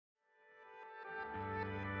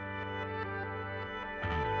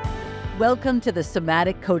Welcome to the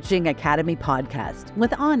Somatic Coaching Academy podcast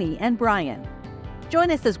with Ani and Brian.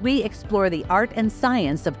 Join us as we explore the art and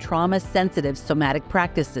science of trauma-sensitive somatic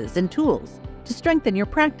practices and tools to strengthen your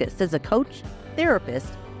practice as a coach,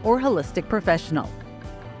 therapist, or holistic professional.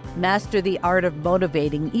 Master the art of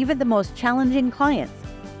motivating even the most challenging clients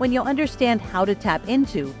when you'll understand how to tap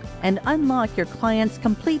into and unlock your client's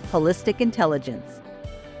complete holistic intelligence.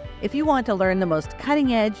 If you want to learn the most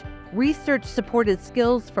cutting-edge, research-supported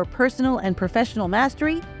skills for personal and professional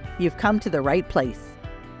mastery, you've come to the right place.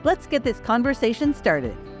 Let's get this conversation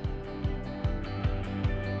started.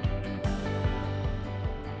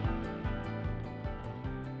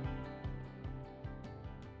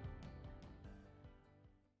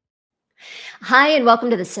 Hi, and welcome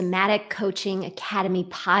to the Somatic Coaching Academy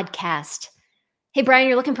podcast. Hey, Brian,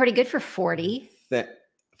 you're looking pretty good for 40.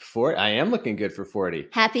 I am looking good for 40.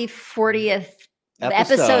 Happy 40th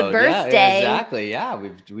episode birthday. Yeah, exactly. Yeah,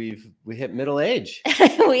 we hit middle age.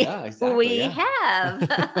 we have.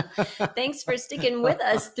 Thanks for sticking with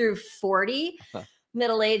us through 40.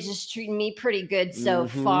 Middle age is treating me pretty good so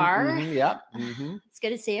far. Yep. It's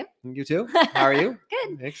good to see you. You too. How are you?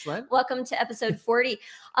 Good. Excellent. Welcome to episode 40.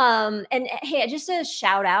 And hey, just a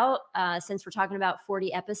shout out, since we're talking about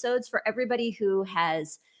 40 episodes, for everybody who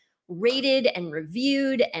has rated and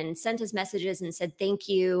reviewed and sent us messages and said thank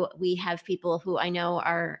you. We have people who I know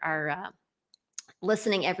are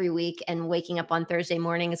listening every week and waking up on Thursday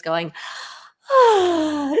mornings going,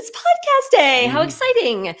 oh, it's podcast day. How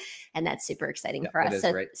exciting. And that's super exciting for us.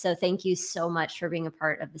 So thank you so much for being a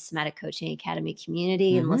part of the Somatic Coaching Academy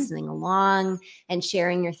community and listening along and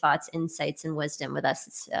sharing your thoughts, insights, and wisdom with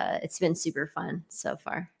us. It's been super fun so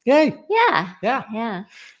far. Yay. Yeah.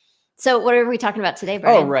 So what are we talking about today,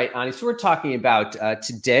 Brian? Oh, right, Ani. So we're talking about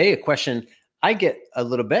today, a question I get a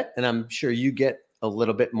little bit, and I'm sure you get a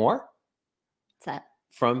little bit more. What's that?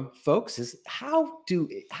 From folks is how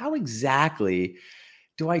exactly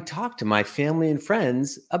do I talk to my family and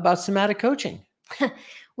friends about somatic coaching?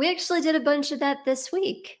 We actually did a bunch of that this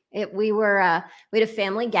week. We had a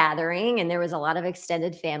family gathering, and there was a lot of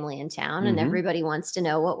extended family in town, and everybody wants to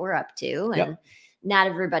know what we're up to, and not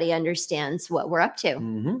everybody understands what we're up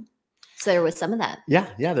to. So there was some of that. Yeah.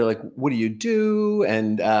 They're like, what do you do?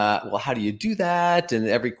 And well, how do you do that? And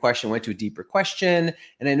every question went to a deeper question.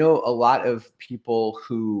 And I know a lot of people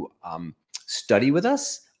who study with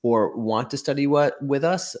us or want to study with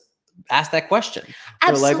us ask that question.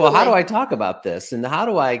 Absolutely. They're like, well, how do I talk about this? And how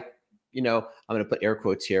do I, I'm going to put air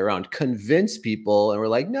quotes here around convince people. And we're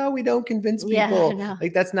like, no, we don't convince people. No.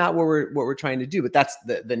 Like, that's not what we're trying to do. But that's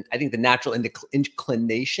I think the natural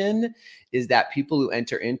inclination is that people who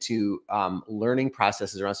enter into learning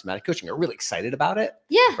processes around somatic coaching are really excited about it.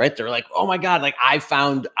 Yeah. Right. They're like, oh my God, like I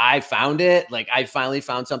found it. Like I finally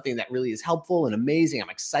found something that really is helpful and amazing. I'm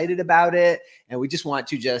excited about it. And we just want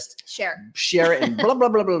to just share it and blah, blah,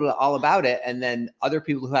 blah, blah, blah, all about it. And then other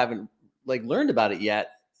people who haven't like learned about it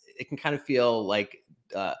yet, it can kind of feel like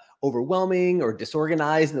overwhelming or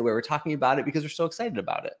disorganized in the way we're talking about it because we're so excited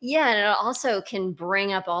about it. Yeah. And it also can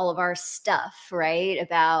bring up all of our stuff, right?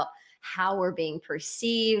 About how we're being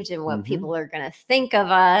perceived and what people are going to think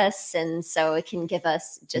of us. And so it can give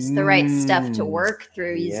us just the right stuff to work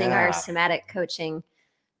through using our somatic coaching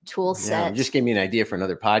tool set. You just gave me an idea for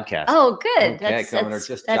another podcast. Oh, good. Okay,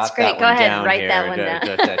 that's great. Go ahead, write that one down.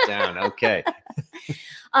 Jot that down. Okay.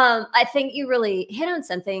 I think you really hit on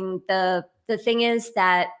something. The thing is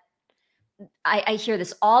that I hear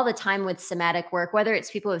this all the time with somatic work, whether it's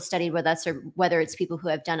people who have studied with us or whether it's people who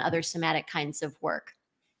have done other somatic kinds of work.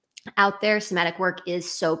 Out there, somatic work is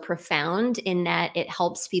so profound in that it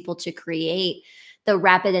helps people to create the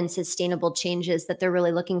rapid and sustainable changes that they're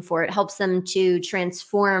really looking for. It helps them to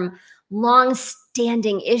transform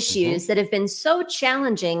long-standing issues that have been so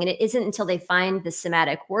challenging. And it isn't until they find the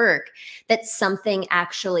somatic work that something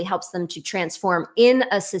actually helps them to transform in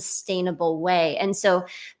a sustainable way. And so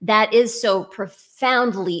that is so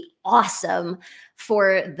profoundly awesome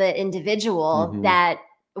for the individual that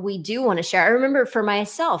we do want to share. I remember for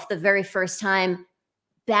myself, the very first time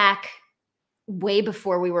back way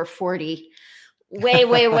before we were 40, way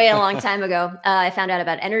a long time ago, I found out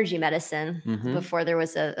about energy medicine before there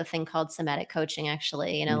was a thing called somatic coaching,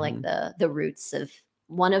 actually, like the roots of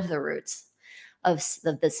one of the roots of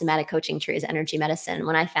the somatic coaching tree is energy medicine.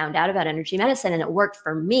 When I found out about energy medicine and it worked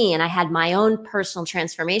for me and I had my own personal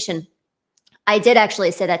transformation, I did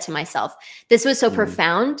actually say that to myself. This was so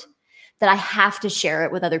profound that I have to share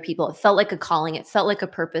it with other people. It felt like a calling. It felt like a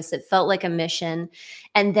purpose. It felt like a mission.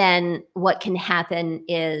 And then what can happen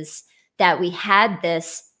is that we had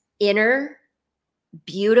this inner,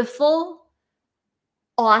 beautiful,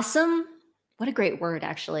 awesome, what a great word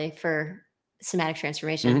actually for somatic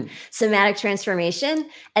transformation. Somatic transformation.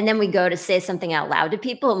 And then we go to say something out loud to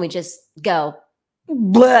people and we just go,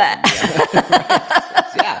 blah.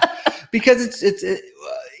 Yeah. Because it's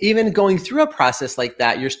even going through a process like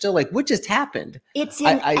that, you're still like, what just happened? It's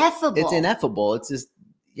ineffable. It's ineffable. It's just,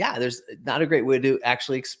 yeah, there's not a great way to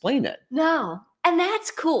actually explain it. No. And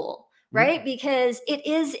that's cool, right? Because it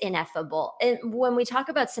is ineffable. And when we talk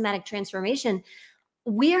about somatic transformation,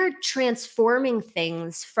 we are transforming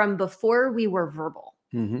things from before we were verbal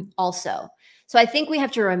also. So I think we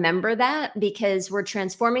have to remember that, because we're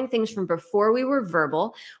transforming things from before we were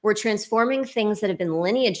verbal. We're transforming things that have been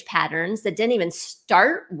lineage patterns that didn't even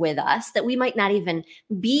start with us, that we might not even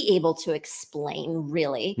be able to explain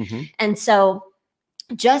really. And so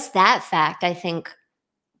just that fact, I think,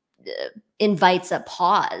 invites a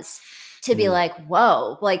pause to be like,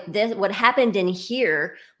 whoa, like this, what happened in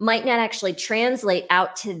here might not actually translate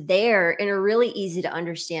out to there in a really easy to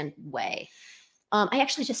understand way. I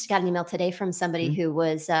actually just got an email today from somebody who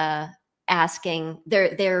was asking,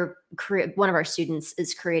 one of our students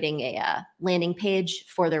is creating a landing page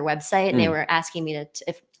for their website, and they were asking me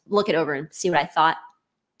to look it over and see what I thought.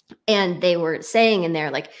 And they were saying in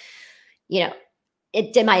there, like, you know,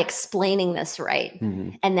 am I explaining this right?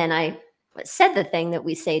 And then I said the thing that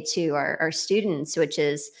we say to our students, which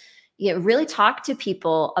is, you know, really talk to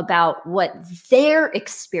people about what they're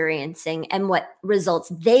experiencing and what results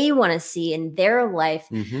they want to see in their life,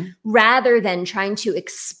 rather than trying to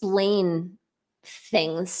explain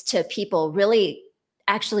things to people. Really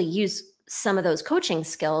actually use some of those coaching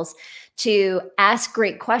skills to ask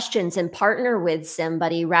great questions and partner with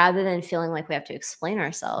somebody rather than feeling like we have to explain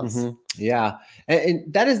ourselves. Yeah.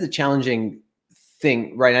 And that is the challenging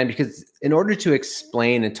thing right now, because in order to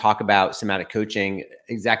explain and talk about somatic coaching,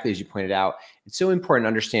 exactly as you pointed out, it's so important to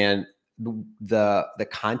understand the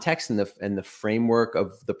context and the framework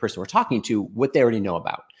of the person we're talking to, what they already know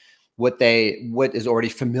about, what is already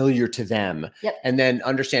familiar to them, and then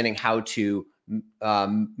understanding how to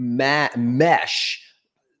mesh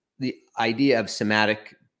the idea of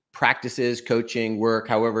somatic practices, coaching, work,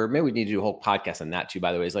 however, maybe we need to do a whole podcast on that too,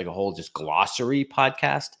 by the way. It's like a whole just glossary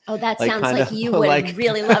podcast. Oh, that sounds like you would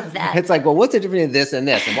really love that. It's like, well, what's the difference in this and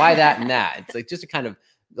this, and why that and that? It's like just a kind of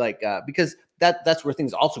like, because that's where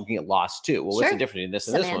things also can get lost too. Well, what's the difference in this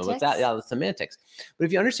and this one? What's that? Yeah, the semantics. But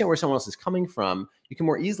if you understand where someone else is coming from, you can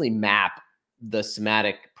more easily map the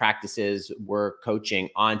somatic practices, work, coaching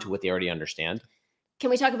onto what they already understand. Can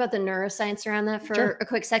we talk about the neuroscience around that for a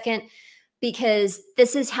quick second? Because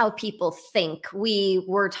this is how people think. We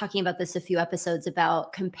were talking about this a few episodes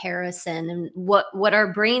about comparison and what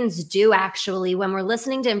our brains do actually when we're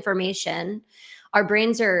listening to information. Our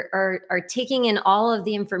brains are taking in all of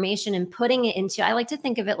the information and putting it into, I like to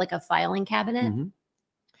think of it like a filing cabinet.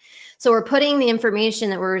 So we're putting the information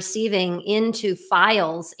that we're receiving into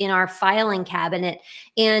files in our filing cabinet.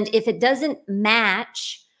 And if it doesn't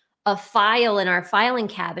match a file in our filing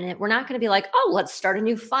cabinet, we're not going to be like, oh, let's start a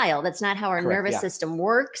new file. That's not how our nervous system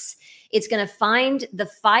works. It's going to find the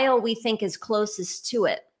file we think is closest to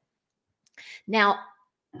it. Now,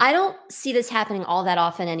 I don't see this happening all that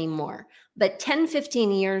often anymore, but 10,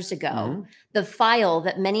 15 years ago, the file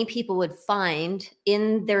that many people would find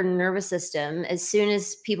in their nervous system, as soon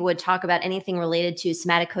as people would talk about anything related to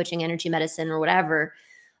somatic coaching, energy medicine, or whatever,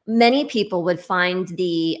 many people would find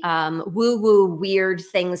the woo-woo weird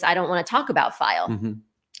things I don't want to talk about file.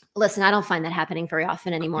 Listen, I don't find that happening very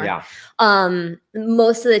often anymore.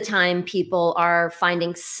 Most of the time, people are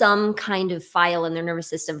finding some kind of file in their nervous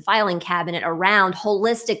system, filing cabinet around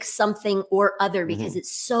holistic something or other, because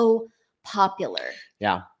it's so popular.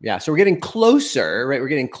 Yeah. So we're getting closer, right? We're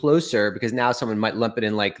getting closer because now someone might lump it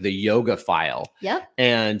in like the yoga file.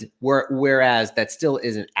 And whereas that still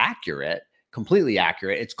isn't accurate, completely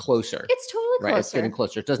accurate, it's closer. It's totally closer. Right? It's getting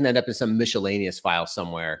closer. It doesn't end up in some miscellaneous file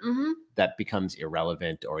somewhere that becomes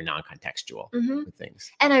irrelevant or non-contextual with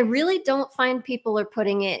things. And I really don't find people are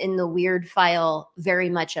putting it in the weird file very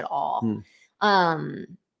much at all.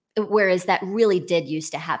 Whereas that really did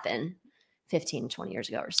used to happen 15, 20 years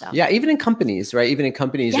ago or so. Yeah, even in companies, right? Even in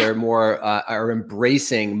companies are more, are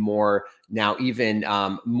embracing more now, even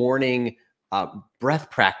morning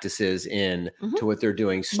breath practices in to what they're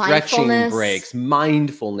doing, stretching breaks,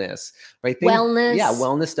 mindfulness, right? Wellness.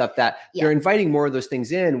 Wellness stuff that they're inviting more of those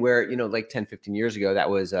things in where, you know, like 10, 15 years ago, that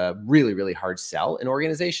was a really, really hard sell in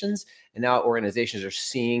organizations. And now organizations are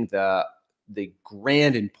seeing the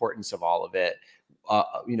grand importance of all of it,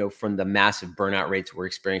 you know, from the massive burnout rates we're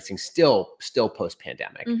experiencing still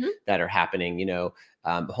post-pandemic that are happening, you know,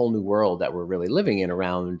 a whole new world that we're really living in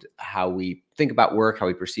around how we think about work, how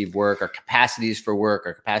we perceive work, our capacities for work,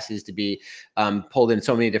 our capacities to be pulled in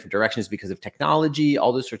so many different directions because of technology,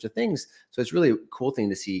 all those sorts of things. So it's really a cool thing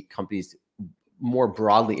to see companies more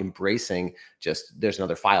broadly embracing just there's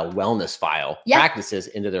another file, wellness file practices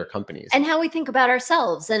into their companies. And how we think about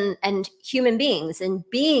ourselves and human beings and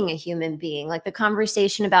being a human being, like the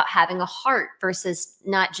conversation about having a heart versus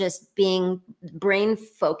not just being brain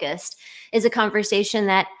focused is a conversation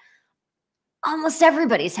that almost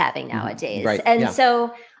everybody's having nowadays. Right. And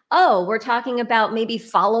so, we're talking about maybe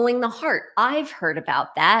following the heart. I've heard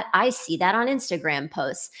about that. I see that on Instagram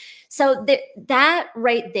posts. So that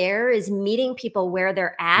right there is meeting people where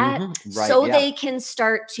they're at they can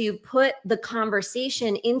start to put the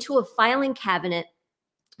conversation into a filing cabinet.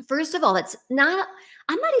 First of all, I'm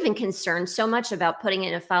not even concerned so much about putting it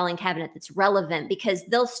in a filing cabinet that's relevant, because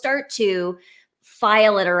they'll start to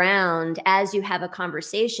file it around as you have a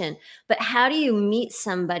conversation. But how do you meet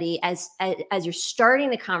somebody as you're starting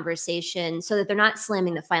the conversation so that they're not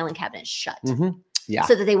slamming the filing cabinet shut? Yeah.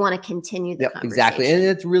 So that they want to continue the conversation. Exactly. And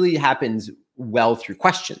it really happens well through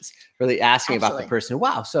questions, really asking about the person.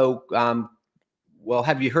 Wow. So, well,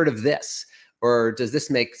 have you heard of this? Or does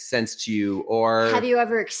this make sense to you? Or have you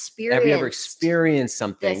ever experienced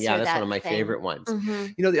something? Yeah, that's one of my favorite ones.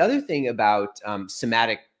 You know, the other thing about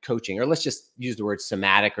somatic coaching, or let's just use the word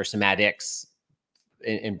somatic or somatics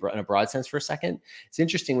in a broad sense for a second. It's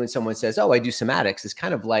interesting when someone says, oh, I do somatics. It's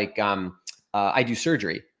kind of like I do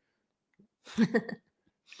surgery.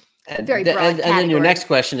 And then your next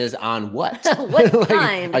question is on what? What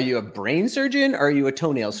kind? Are you a brain surgeon or are you a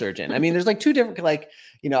toenail surgeon? I mean, there's like two different,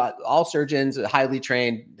 all surgeons are highly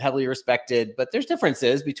trained, heavily respected, but there's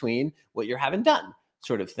differences between what you're having done,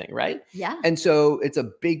 sort of thing, right? Yeah. And so it's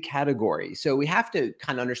a big category. So we have to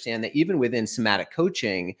kind of understand that even within somatic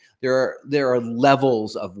coaching, there are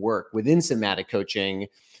levels of work within somatic coaching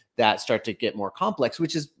that start to get more complex,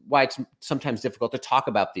 which is why it's sometimes difficult to talk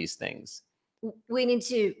about these things. We need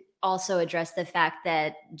to also address the fact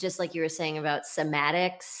that, just like you were saying about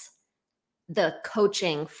somatics, the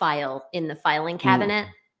coaching file in the filing cabinet,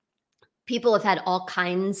 people have had all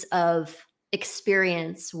kinds of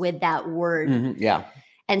experience with that word. Yeah.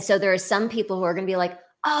 And so there are some people who are going to be like,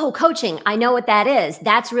 oh, coaching, I know what that is.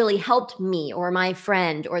 That's really helped me or my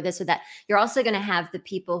friend or this or that. You're also going to have the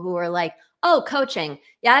people who are like, oh, coaching.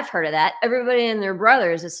 Yeah, I've heard of that. Everybody and their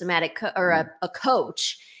brother is a somatic or a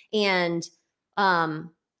coach. And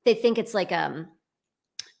they think it's like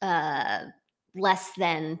less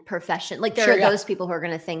than profession. Like there are those people who are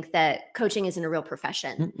going to think that coaching isn't a real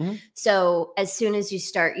profession. So as soon as you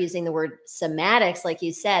start using the word somatics, like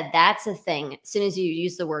you said, that's a thing. As soon as you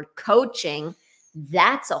use the word coaching,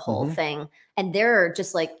 that's a whole thing. And there are,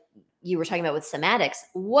 just like you were talking about with somatics,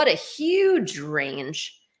 what a huge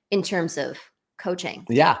range in terms of coaching.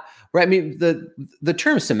 Yeah. Right. I mean, the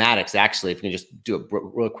term somatics, actually, if you can just do a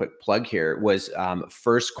real quick plug here, was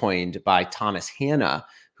first coined by Thomas Hanna,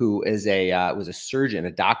 who is was a surgeon,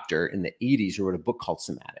 a doctor in the 80s, who wrote a book called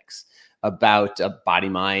Somatics about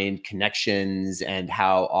body-mind connections and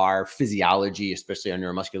how our physiology, especially our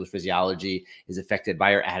neuromuscular physiology, is affected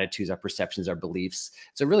by our attitudes, our perceptions, our beliefs.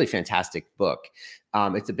 It's a really fantastic book.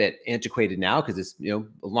 It's a bit antiquated now because it's a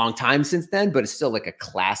long time since then, but it's still like a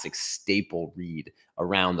classic staple read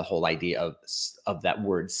around the whole idea of that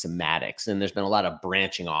word somatics. And there's been a lot of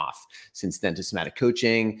branching off since then to somatic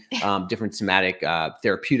coaching, different somatic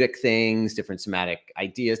therapeutic things, different somatic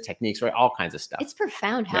ideas, techniques, right? All kinds of stuff. It's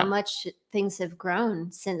profound how much things have grown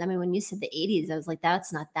since. I mean, when you said the 80s, I was like,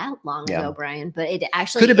 that's not that long ago, Brian. But it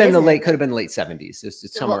actually could have been the late 70s.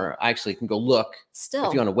 It's somewhere. I actually can go look. Still,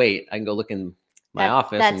 if you want to wait, I can go look in my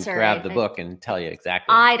office and grab the book and tell you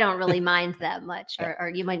exactly. I don't really mind that much, or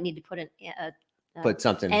you might need to put put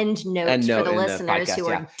something end note for the listeners who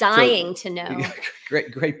are dying to know.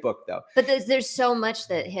 Great book though. But there's so much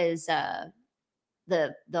that his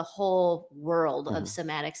the whole world of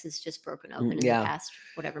somatics is just broken open in the past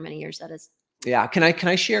whatever many years that is. Yeah. Can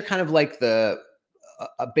I share kind of like a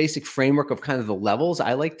basic framework of kind of the levels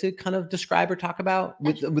I like to kind of describe or talk about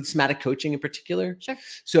with somatic coaching in particular? Sure.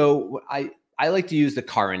 So I like to use the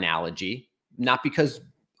car analogy, not because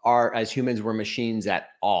as humans, we're machines at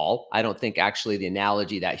all. I don't think actually the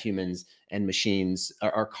analogy that humans and machines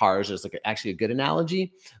are cars is actually a good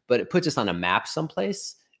analogy, but it puts us on a map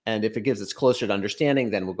someplace. And if it gives us closer to understanding,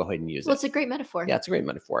 then we'll go ahead and use it. Well, it's a great metaphor. Yeah, it's a great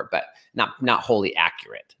metaphor, but not wholly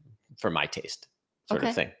accurate for my taste sort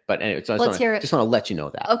of thing. But anyway, so I just want to let you know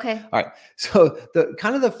that. Okay. All right. So the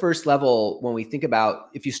kind of the first level, when we think about,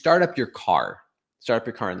 if you start up your car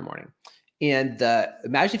in the morning, and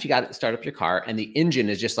imagine if you start up your car and the engine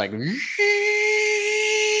is just like,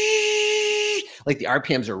 like the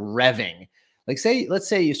RPMs are revving. Like let's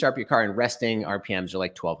say you start up your car and resting RPMs are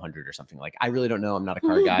like 1200 or something. Like, I really don't know. I'm not a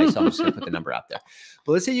car guy, so I'm just gonna put the number out there.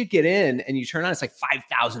 But let's say you get in and you turn on, it's like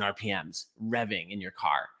 5,000 RPMs revving in your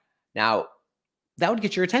car. Now, that would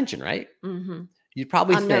get your attention, right? Mm-hmm. You'd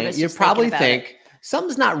probably think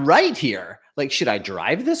something's not right here. Like, should I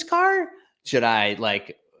drive this car? Should I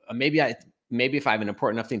maybe if I have an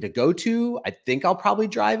important enough thing to go to, I think I'll probably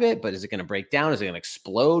drive it, but is it going to break down? Is it going to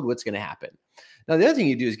explode? What's going to happen? Now, the other thing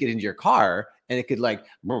you do is get into your car and it could it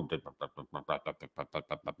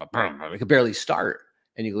could barely start.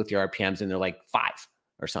 And you look at your RPMs and they're like 5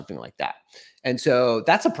 or something like that. And so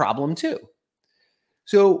that's a problem too.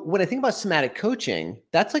 So when I think about somatic coaching,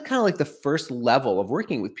 that's like kind of like the first level of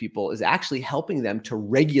working with people is actually helping them to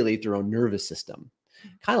regulate their own nervous system.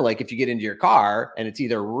 Kind of like if you get into your car and it's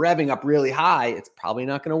either revving up really high, it's probably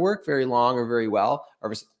not going to work very long or very well.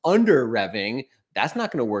 Or if it's under revving, that's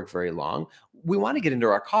not going to work very long. We want to get into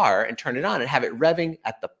our car and turn it on and have it revving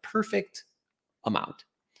at the perfect amount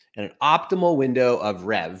and an optimal window of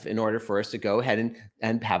rev in order for us to go ahead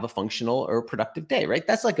and have a functional or productive day, right?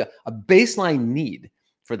 That's like a baseline need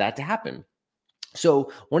for that to happen.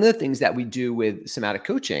 So one of the things that we do with somatic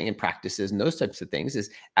coaching and practices and those types of things is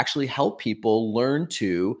actually help people learn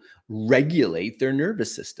to regulate their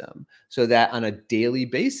nervous system so that on a daily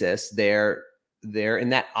basis, they're in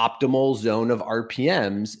that optimal zone of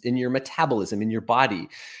RPMs in your metabolism, in your body,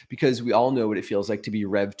 because we all know what it feels like to be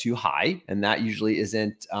revved too high. And that usually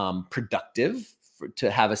isn't productive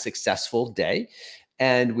to have a successful day.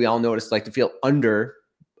 And we all know what it's like to feel under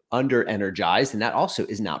energized. And that also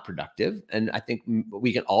is not productive. And I think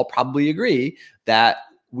we can all probably agree that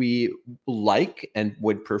we like and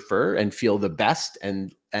would prefer and feel the best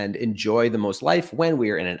and enjoy the most life when we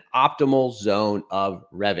are in an optimal zone of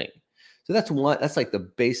revving. So that's like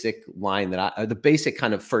the basic line the basic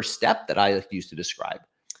kind of first step that I use to describe.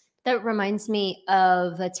 That reminds me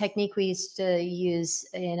of a technique we used to use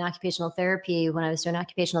in occupational therapy when I was doing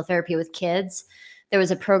occupational therapy with kids. There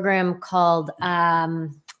was a program called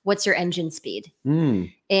What's Your Engine Speed?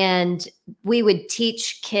 And we would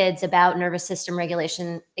teach kids about nervous system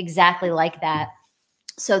regulation exactly like that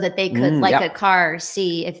so that they could, a car,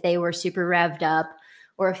 see if they were super revved up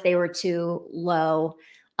or if they were too low.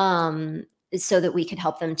 So that we could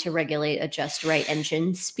help them to regulate a just right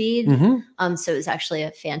engine speed. So it was actually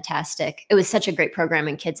it was such a great program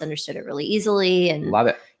and kids understood it really easily. And love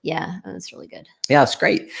it. Yeah, it was really good. Yeah, it's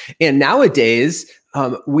great. And nowadays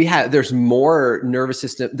there's more nervous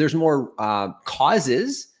system, there's more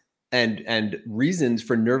causes and reasons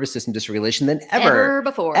for nervous system dysregulation than ever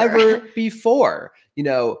before. You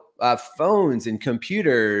know, phones and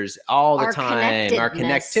computers all the time, our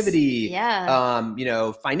connectivity, you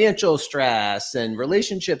know, financial stress and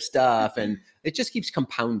relationship stuff. And it just keeps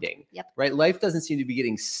compounding, right? Life doesn't seem to be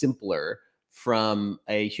getting simpler from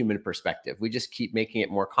a human perspective. We just keep making it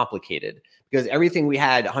more complicated because everything we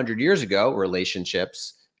had 100 years ago,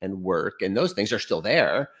 relationships and work and those things are still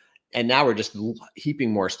there. And now we're just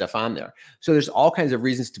heaping more stuff on there. So there's all kinds of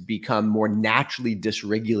reasons to become more naturally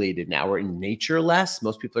dysregulated now. We're in nature less.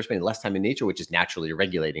 Most people are spending less time in nature, which is naturally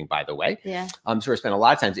regulating, by the way. Yeah. So we're spending a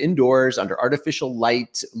lot of times indoors under artificial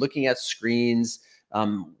light, looking at screens,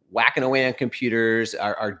 whacking away on computers.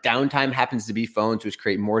 Our downtime happens to be phones, which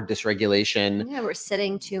create more dysregulation. Yeah, we're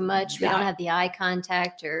sitting too much. We don't have the eye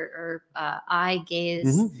contact or eye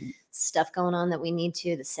gaze. Stuff going on that we need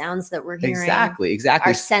to, the sounds that we're hearing. Exactly.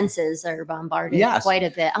 Our senses are bombarded quite a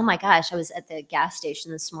bit. Oh my gosh. I was at the gas station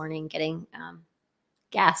this morning getting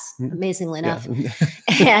gas, amazingly enough.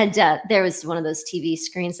 And there was one of those TV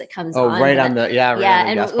screens that comes on. Right on the,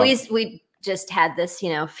 and we just had this,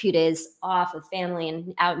 a few days off with family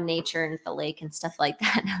and out in nature and at the lake and stuff like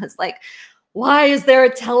that. And I was like, why is there a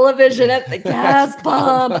television at the gas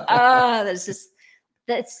pump?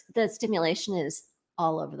 The stimulation is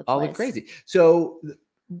all over the place. All crazy. So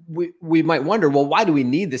we might wonder, well, why do we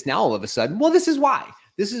need this now all of a sudden? Well, this is why.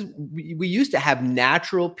 We used to have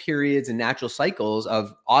natural periods and natural cycles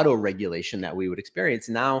of auto regulation that we would experience.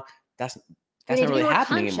 Now that's not really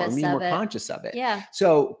happening anymore. We need more conscious of it. Yeah.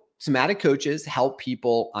 So somatic coaches help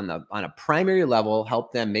people on a primary level,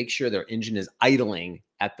 help them make sure their engine is idling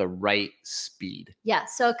at the right speed. Yeah.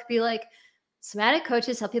 So it could be like, somatic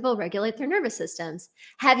coaches help people regulate their nervous systems.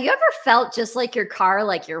 Have you ever felt just like your car,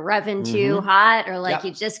 like you're revving too hot or like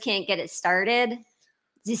you just can't get it started?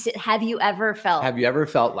 Have you ever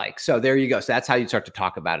felt like, so there you go. So that's how you start to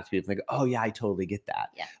talk about it to people. Like, oh yeah, I totally get that.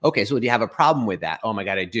 Yeah. Okay. So do you have a problem with that? Oh my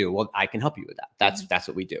God, I do. Well, I can help you with that. That's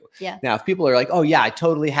what we do. Yeah. Now, if people are like, oh yeah, I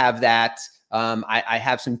totally have that. I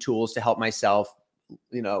have some tools to help myself,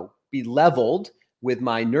 be leveled with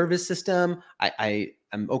my nervous system.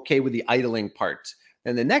 I'm okay with the idling part.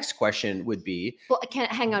 And the next question would be, well,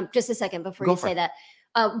 hang on just a second before you say that.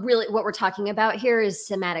 Really, what we're talking about here is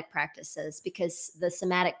somatic practices, because the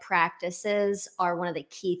somatic practices are one of the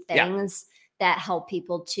key things that help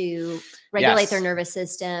people to regulate their nervous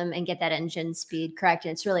system and get that engine speed correct.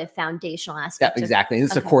 And it's really a foundational aspect. Yeah, exactly. And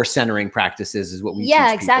it's the core centering practices is what we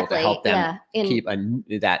teach people to help them keep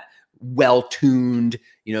that well-tuned,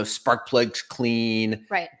 spark plugs clean,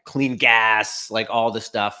 clean gas, like all the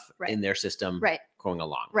stuff in their system going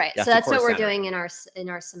along. Right. So that's what we're doing in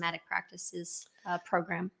our somatic practices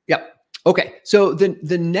program. Yep. Okay. So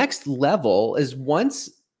the next level is,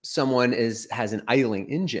 once someone has an idling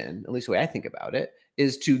engine, at least the way I think about it,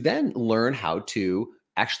 is to then learn how to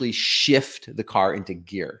actually shift the car into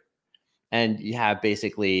gear. And you have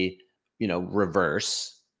basically,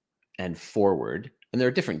 reverse and forward. And there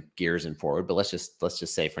are different gears in forward, but let's just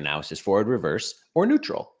say for now it's just forward, reverse, or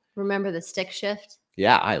neutral. Remember the stick shift?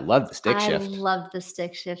 Yeah, I love the stick shift. I love the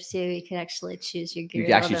stick shift too. You can actually choose your gear. You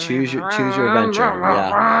can actually choose your adventure.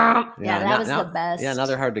 Yeah, that was the best. Yeah, now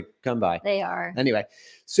they're hard to come by. They are. Anyway,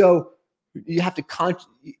 so you have to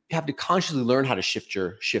consciously learn how to shift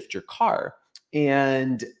your car.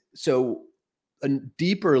 And so a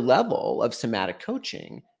deeper level of somatic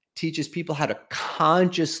coaching teaches people how to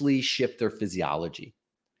consciously shift their physiology.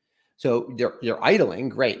 So you're idling,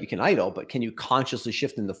 great, you can idle, but can you consciously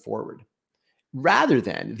shift in the forward, rather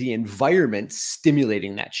than the environment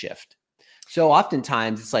stimulating that shift? So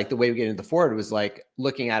oftentimes it's like the way we get into the forward was like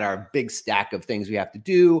looking at our big stack of things we have to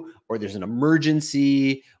do, or there's an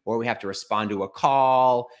emergency, or we have to respond to a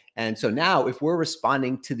call. And so now if we're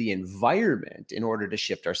responding to the environment in order to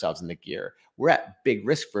shift ourselves into gear, we're at big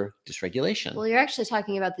risk for dysregulation. Well, you're actually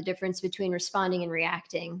talking about the difference between responding and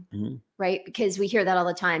reacting, right? Because we hear that all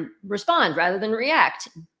the time, respond rather than react.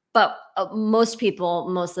 But most people,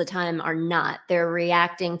 most of the time, are not. They're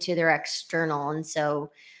reacting to their external. And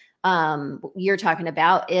so what you're talking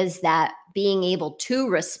about is that being able to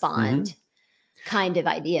respond kind of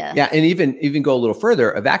idea. Yeah. And even go a little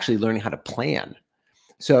further of actually learning how to plan.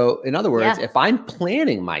 So in other words, if I'm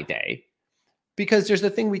planning my day, because there's the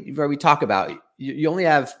thing where we talk about, you only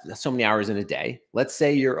have so many hours in a day. Let's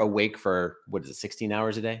say you're awake for, 16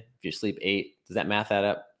 hours a day? If you sleep 8, does that math add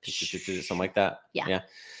up? Something like that? Yeah.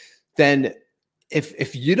 Then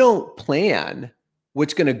if you don't plan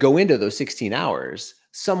what's going to go into those 16 hours,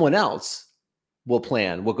 someone else will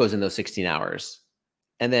plan what goes in those 16 hours.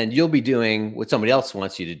 And then you'll be doing what somebody else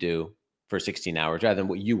wants you to do for 16 hours rather than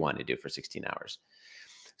what you want to do for 16 hours.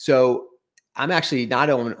 So I'm actually not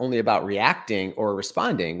only about reacting or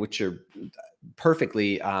responding, which are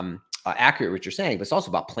perfectly accurate what you're saying, but it's also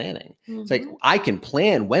about planning. It's like I can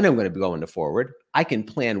plan when I'm going to be going to forward. I can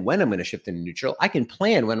plan when I'm going to shift into neutral. I can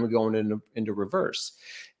plan when I'm going into reverse.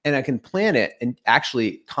 And I can plan it and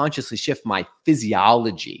actually consciously shift my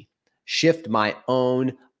physiology, shift my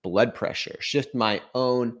own blood pressure, shift my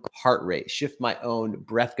own heart rate, shift my own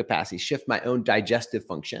breath capacity, shift my own digestive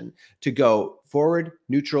function to go forward,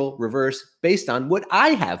 neutral, reverse, based on what I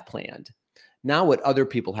have planned, not what other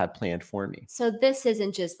people have planned for me. So this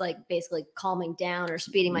isn't just like basically calming down or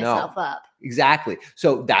speeding myself up. Exactly.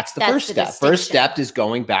 So that's the first step. First step is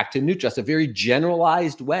going back to neutral. It's a very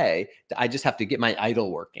generalized way. I just have to get my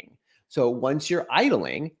idle working. So once you're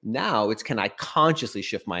idling, now it's can I consciously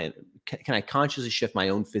shift my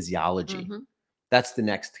own physiology? That's the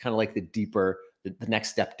next kind of like the deeper, the next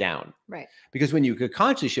step down. Right. Because when you could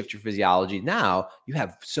consciously shift your physiology, now you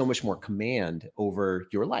have so much more command over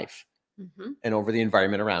your life and over the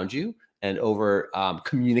environment around you and over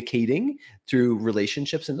communicating through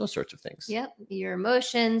relationships and those sorts of things. Yep. Your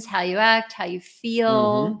emotions, how you act, how you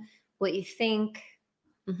feel, what you think.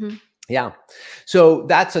 Yeah. So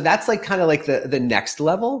that's like kind of like the next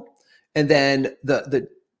level. And then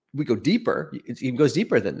we go deeper. It even goes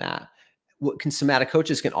deeper than that. Somatic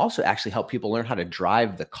coaches can also actually help people learn how to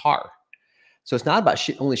drive the car. So it's not about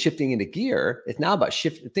only shifting into gear. It's now about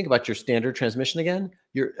think about your standard transmission again.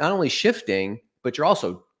 You're not only shifting, but you're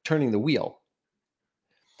also turning the wheel.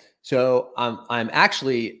 So I'm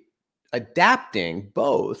actually adapting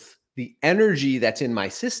both the energy that's in my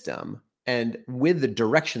system and with the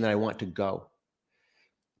direction that I want to go.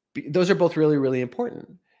 Those are both really, really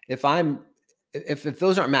important. If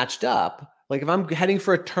those aren't matched up, like if I'm heading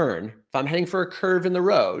for a turn, if I'm heading for a curve in the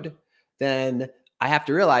road, then I have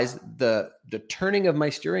to realize the turning of my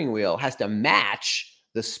steering wheel has to match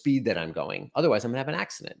the speed that I'm going. Otherwise, I'm gonna have an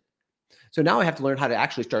accident. So now I have to learn how to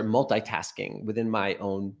actually start multitasking within my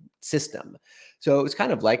own system. So it's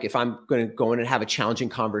kind of like if I'm going to go in and have a challenging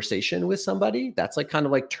conversation with somebody, that's like kind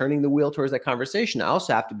of like turning the wheel towards that conversation. I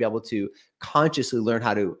also have to be able to consciously learn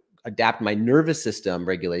how to adapt my nervous system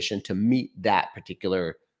regulation to meet that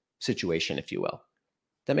particular situation, if you will.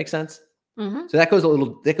 That makes sense? Mm-hmm. So that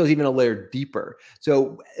goes even a layer deeper.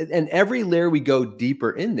 So, and every layer we go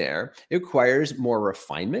deeper in there, it requires more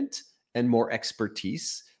refinement and more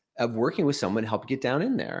expertise of working with someone to help get down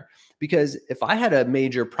in there. Because if I had a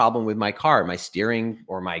major problem with my car, my steering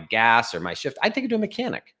or my gas or my shift, I'd take it to a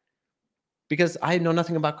mechanic because I know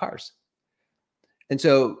nothing about cars. And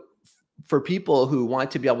so for people who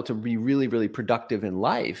want to be able to be really, really productive in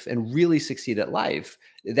life and really succeed at life,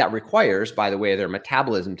 that requires, by the way, their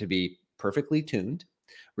metabolism to be perfectly tuned,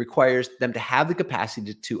 requires them to have the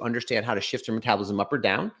capacity to understand how to shift their metabolism up or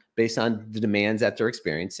down based on the demands that they're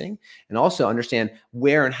experiencing, and also understand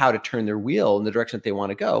where and how to turn their wheel in the direction that they want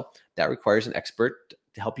to go. That requires an expert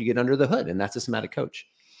to help you get under the hood, and that's a somatic coach.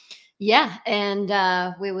 Yeah. And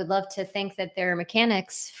we would love to think that there are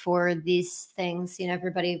mechanics for these things. You know,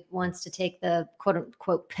 everybody wants to take the quote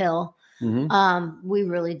unquote pill. Mm-hmm. We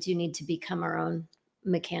really do need to become our own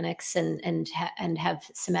mechanics and have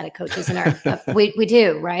somatic coaches in our, we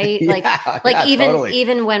do, right?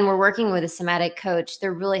 Even when we're working with a somatic coach,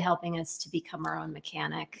 they're really helping us to become our own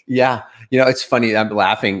mechanic. Yeah. You know, it's funny. I'm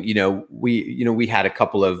laughing. We had a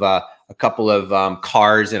couple of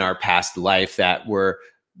cars in our past life that were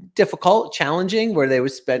difficult, challenging, where they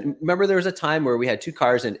would spend. Remember, there was a time where we had 2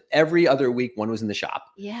 cars and every other week one was in the shop.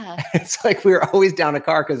 Yeah. It's like we were always down a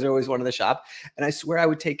car because there always one in the shop. And I swear I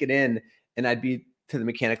would take it in and I'd be to the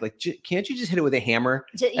mechanic like, can't you just hit it with a hammer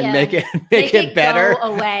and make it better?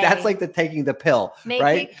 Go away. That's like taking the pill, make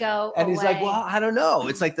right? It go and away. He's like, well, I don't know.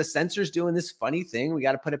 It's like the sensor's doing this funny thing. We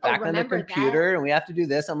got to put it back on the computer and we have to do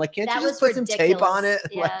this. I'm like, can't you just put some tape on it?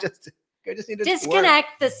 Yeah. Like, I just need to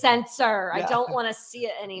disconnect the sensor. Yeah. I don't want to see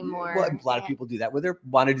it anymore. Well, a lot of people do that with their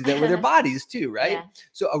bodies too, right? Yeah.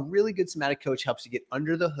 So a really good somatic coach helps you get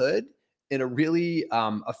under the hood in a really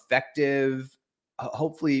effective,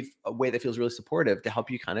 hopefully a way that feels really supportive to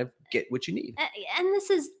help you kind of get what you need. And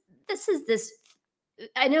this is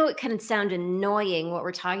I know it can sound annoying what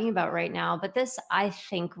we're talking about right now, but this I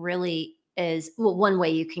think really is, well, one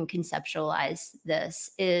way you can conceptualize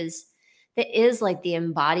this is like the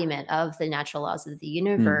embodiment of the natural laws of the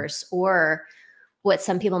universe, or what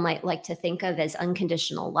some people might like to think of as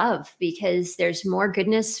unconditional love, because there's more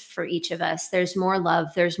goodness for each of us. There's more love,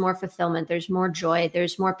 there's more fulfillment, there's more joy,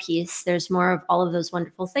 there's more peace, there's more of all of those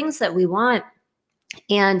wonderful things that we want.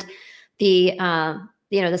 And the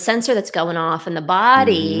sensor that's going off in the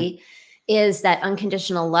body is that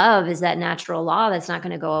unconditional love, is that natural law that's not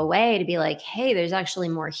going to go away, to be like, hey, there's actually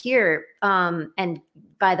more here. And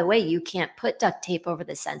by the way, you can't put duct tape over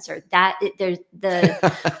the sensor.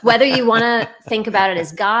 Whether you want to think about it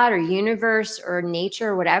as God or universe or nature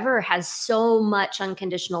or whatever, has so much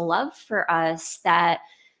unconditional love for us that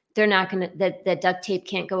they're not going to, that duct tape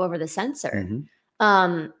can't go over the sensor.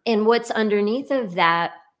 And what's underneath of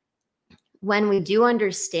that, when we do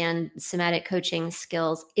understand somatic coaching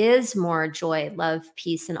skills, is more joy, love,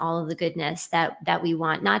 peace, and all of the goodness that we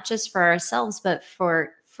want, not just for ourselves, but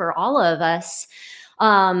for all of us.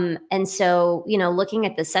 And so, looking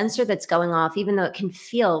at the sensor that's going off, even though it can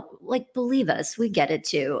feel like, believe us, we get it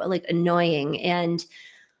too, like annoying. And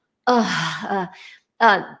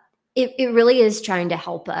it really is trying to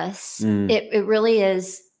help us. It really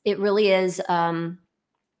is. It really is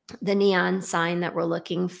the neon sign that we're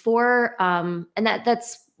looking for. And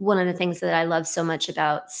that's one of the things that I love so much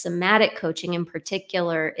about somatic coaching in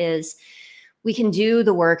particular, is we can do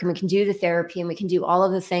the work and we can do the therapy and we can do all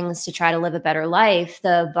of the things to try to live a better life.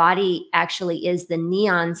 The body actually is the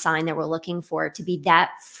neon sign that we're looking for, to be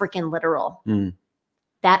that freaking literal.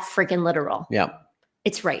 That freaking literal. Yeah.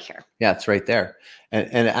 It's right here. Yeah, it's right there.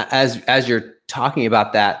 And as you're talking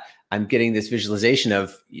about that, I'm getting this visualization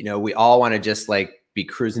of, we all want to just like be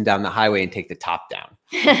cruising down the highway and take the top down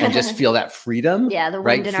and just feel that freedom. Yeah, the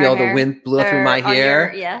wind in feel our hair. The wind blow through my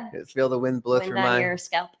hair. Feel the wind blow through my your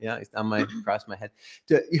scalp. Yeah, it's on across my head.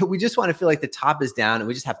 We just want to feel like the top is down and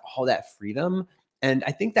we just have all that freedom. And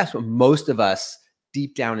I think that's what most of us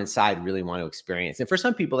deep down inside really want to experience. And for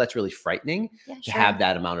some people, that's really frightening to have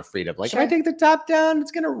that amount of freedom. Like, if I take the top down,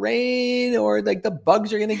 it's going to rain, or like the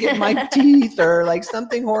bugs are going to get in my teeth, or like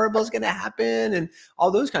something horrible is going to happen, and all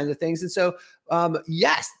those kinds of things. And so,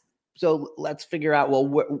 yes. So let's figure out, well,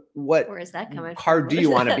 what where is that coming car from? do you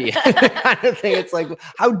want to be? Kind of thing. It's like,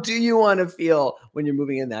 how do you want to feel when you're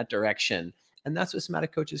moving in that direction? And that's what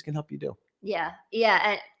somatic coaches can help you do. Yeah.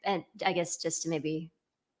 Yeah. And I guess just to maybe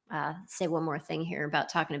say one more thing here about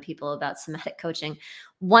talking to people about somatic coaching.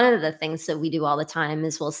 One of the things that we do all the time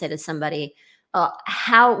is we'll say to somebody,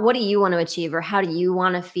 what do you want to achieve, or how do you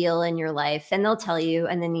want to feel in your life? And they'll tell you,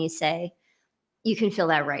 and then you say, you can feel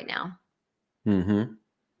that right now. Mm-hmm.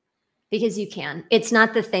 Because you can. It's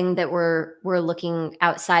not the thing that we're looking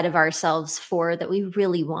outside of ourselves for that we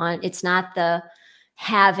really want. It's not the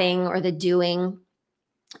having or the doing.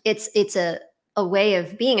 It's a way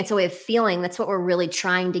of being. It's a way of feeling. That's what we're really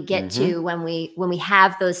trying to get to when we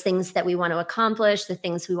have those things that we want to accomplish, the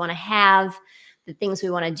things we want to have, the things we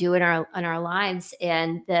want to do in our lives.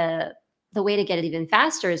 And the way to get it even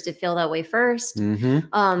faster is to feel that way first.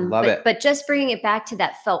 Love it. But just bringing it back to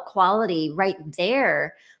that felt quality right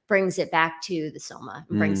there brings it back to the soma,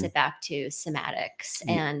 and brings it back to somatics.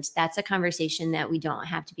 And that's a conversation that we don't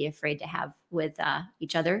have to be afraid to have with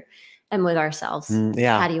each other and with ourselves.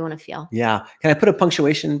 How do you want to feel? Yeah. Can I put a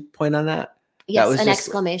punctuation point on that? Yes, that was an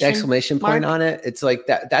just exclamation point on it. It's like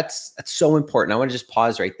that's so important. I want to just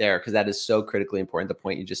pause right there because that is so critically important, the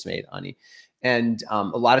point you just made, Ani. And a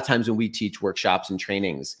lot of times when we teach workshops and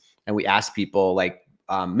trainings and we ask people like,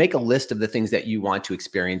 make a list of the things that you want to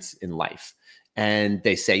experience in life. And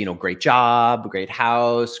they say, great job, great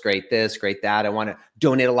house, great this, great that. I want to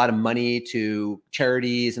donate a lot of money to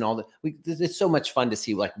charities and all that. It's so much fun to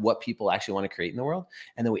see like what people actually want to create in the world.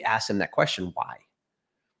 And then we ask them that question, why?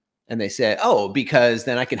 And they say, oh, because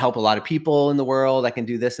then I can help a lot of people in the world. I can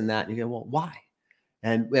do this and that. And you go, well, why?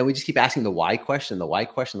 And we just keep asking the why question, the why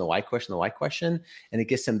question, the why question, the why question. And it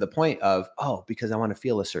gets them to the point of, oh, because I want to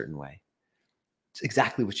feel a certain way. It's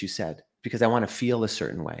exactly what you said, because I want to feel a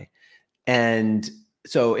certain way. And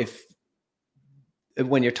so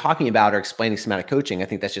when you're talking about or explaining somatic coaching, I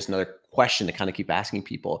think that's just another question to kind of keep asking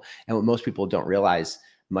people. And what most people don't realize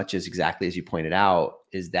much is exactly as you pointed out,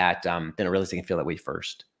 is that then I realize they can feel that way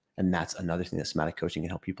first. And that's another thing that somatic coaching can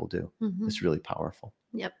help people do. It's really powerful.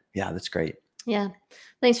 Yep. Yeah, that's great. Yeah.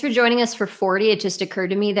 Thanks for joining us for 40. It just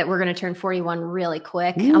occurred to me that we're going to turn 41 really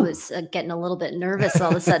quick. Ooh. I was getting a little bit nervous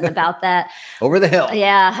all of a sudden about that. Over the hill.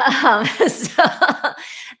 Yeah. So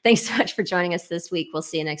thanks so much for joining us this week. We'll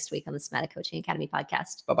see you next week on the Somatic Coaching Academy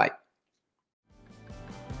podcast. Bye-bye.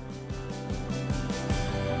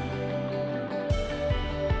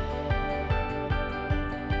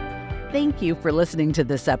 Thank you for listening to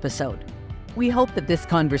this episode. We hope that this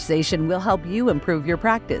conversation will help you improve your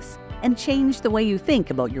practice and change the way you think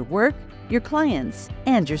about your work, your clients,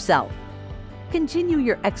 and yourself. Continue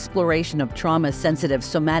your exploration of trauma-sensitive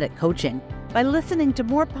somatic coaching by listening to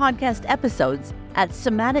more podcast episodes at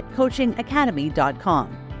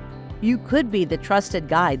somaticcoachingacademy.com. You could be the trusted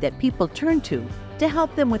guide that people turn to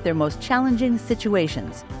help them with their most challenging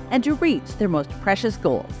situations and to reach their most precious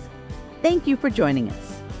goals. Thank you for joining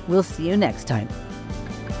us. We'll see you next time.